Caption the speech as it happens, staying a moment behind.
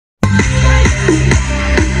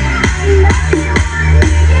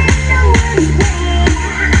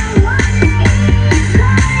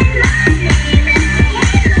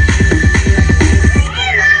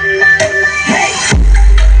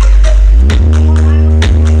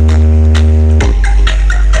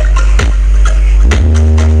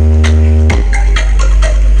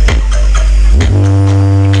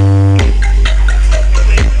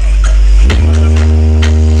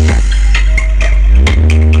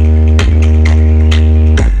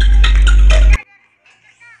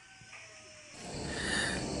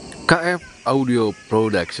Audio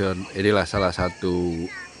Production. Inilah salah satu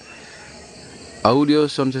audio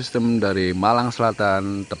sound system dari Malang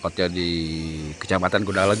Selatan, tepatnya di Kecamatan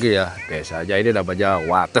Kudalegi ya. Desa aja ini namanya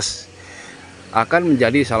Wates. Akan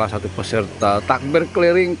menjadi salah satu peserta takbir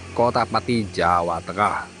keliling Kota PATI, Jawa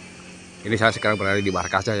Tengah. Ini saya sekarang berada di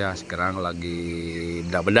markasnya ya. Sekarang lagi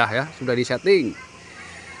bedah-bedah ya, sudah disetting.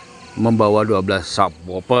 Membawa 12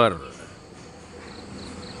 subwoofer.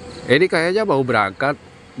 Ini kayaknya mau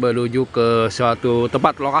berangkat menuju ke suatu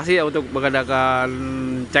tempat lokasi ya untuk mengadakan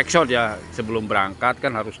check shot ya. Sebelum berangkat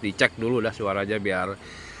kan harus dicek dulu dah suaranya biar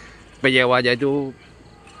penyewanya itu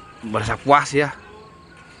merasa puas ya.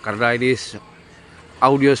 Karena ini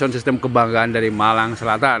audio sound system kebanggaan dari Malang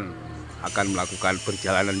Selatan akan melakukan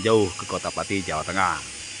perjalanan jauh ke Kota PATI, Jawa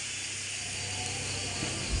Tengah.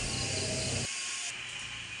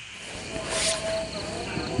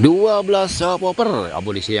 Dua 12 subwoofer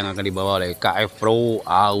amunisi yang akan dibawa oleh KF Pro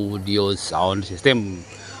Audio Sound System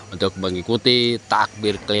untuk mengikuti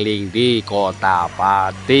takbir keliling di Kota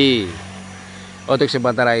PATI. Untuk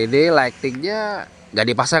sementara ini lightingnya nggak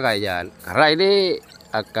dipasang kayaknya, karena ini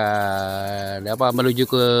akan menuju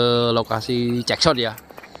ke lokasi check shot ya.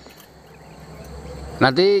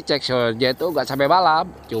 Nanti check shotnya itu nggak sampai malam,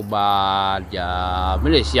 cuma jam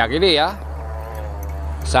ini siang ini ya,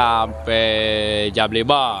 sampai jam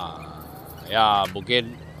 5 ya.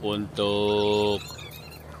 Mungkin untuk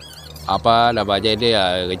ini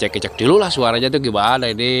ya, ngecek-ngecek dulu lah suaranya tuh gimana.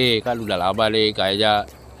 Ini kan udah lama nih kayaknya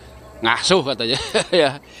ngasuh katanya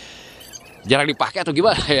ya, jarang dipakai atau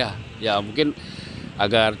gimana ya. Ya mungkin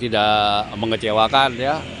agar tidak mengecewakan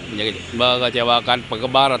ya, mengecewakan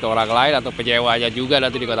penggemar atau orang lain atau penyewanya juga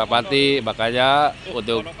nanti di Kota PATI. Makanya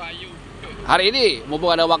untuk hari ini mumpung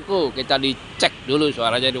ada waktu, kita dicek dulu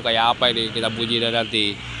suaranya itu kayak apa ini, kita bunyi dan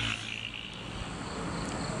nanti.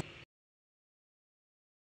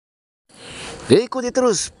 Ikuti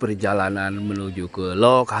terus perjalanan menuju ke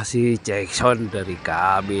lokasi check sound dari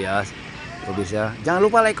kami ya. Bisa jangan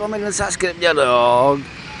lupa like, comment, dan subscribe-nya dong.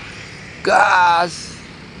 Gas.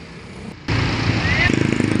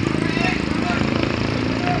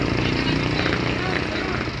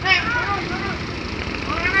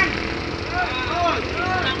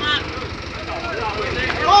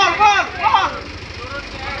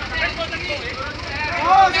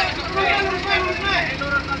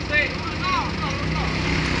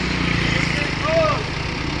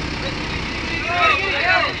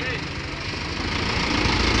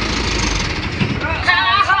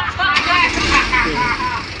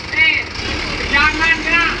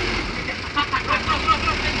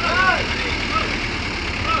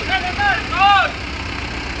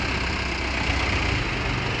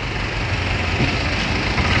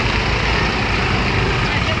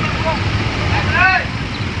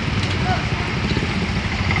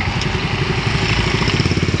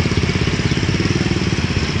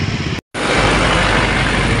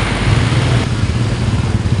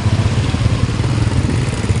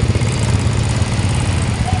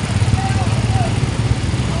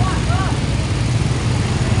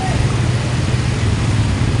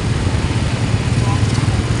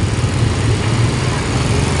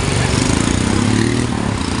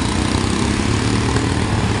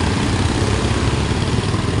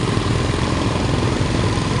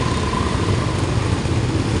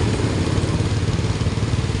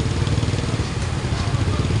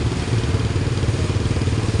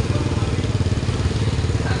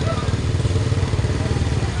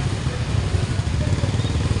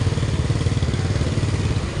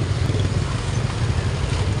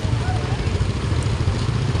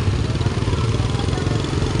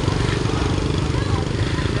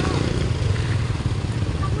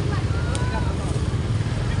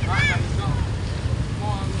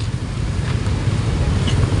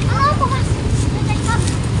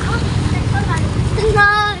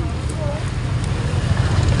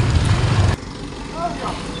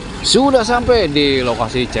 Sudah sampai di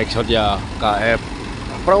lokasi check shot ya, KF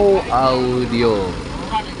Pro Audio.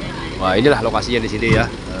 Wah, inilah lokasinya di sini ya.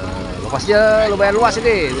 Lokasinya lumayan luas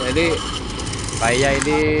ini. Jadi kayak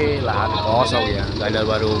ini lahan kosong ya, nggak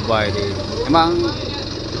ada rumah ini. Emang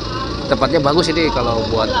tempatnya bagus ini kalau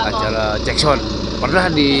buat acara check shot. Pernah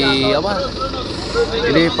di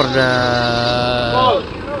Ini pernah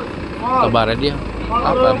kemarin dia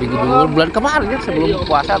minggu bulan kemarin ya, sebelum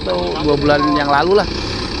puasa atau 2 bulan yang lalu lah.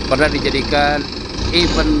 Pernah dijadikan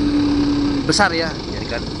event besar ya,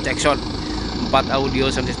 jadikan check shot 4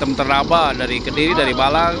 audio sound system ternama dari Kediri, dari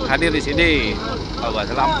Malang hadir di sini. Kalau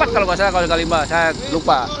nggak salah 4, kalau nggak salah, kalau kali 5 saya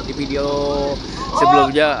lupa, di video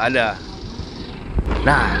sebelumnya ada.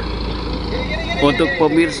 Nah, Untuk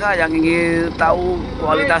pemirsa yang ingin tahu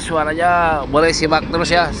kualitas suaranya, boleh simak terus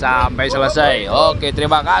ya sampai selesai. Oke,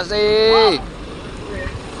 terima kasih.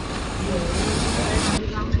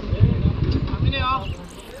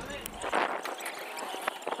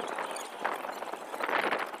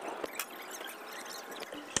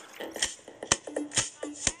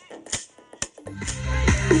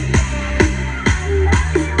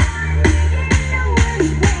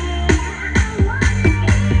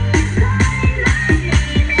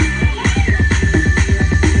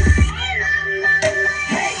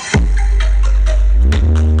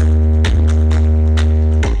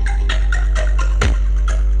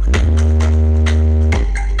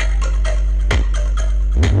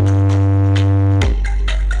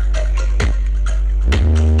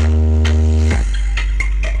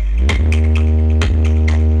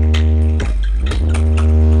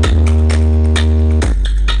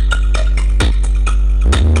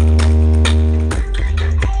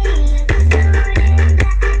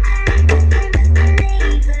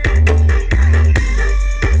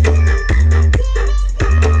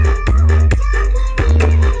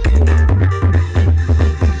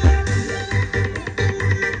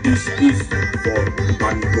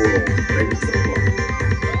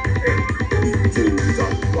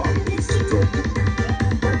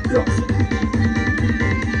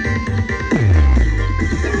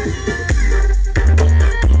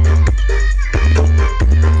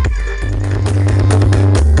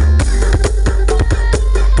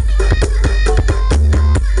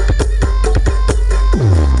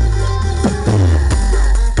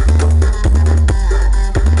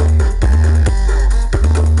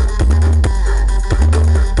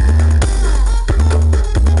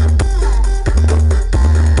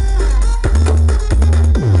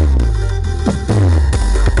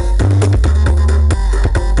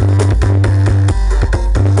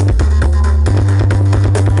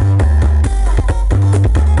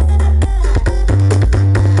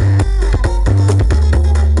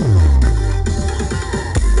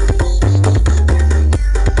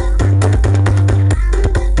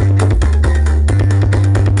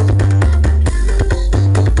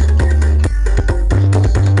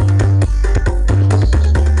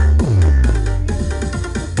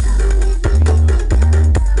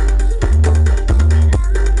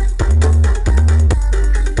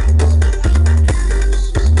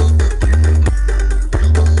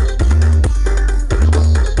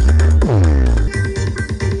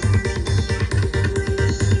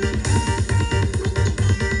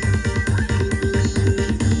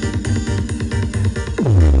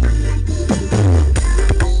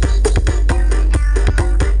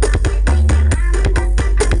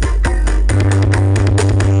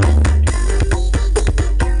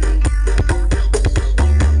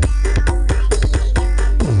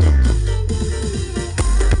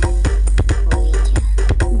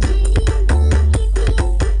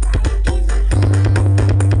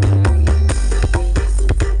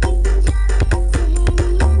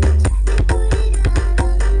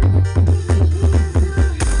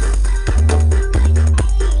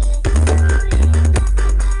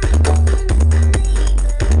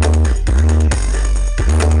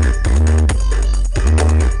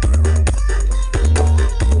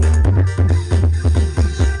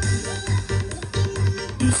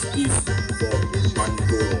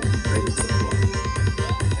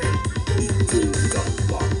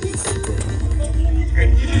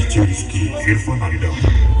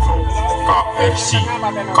 KRC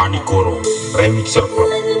Kanikoro Remixer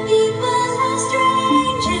Club.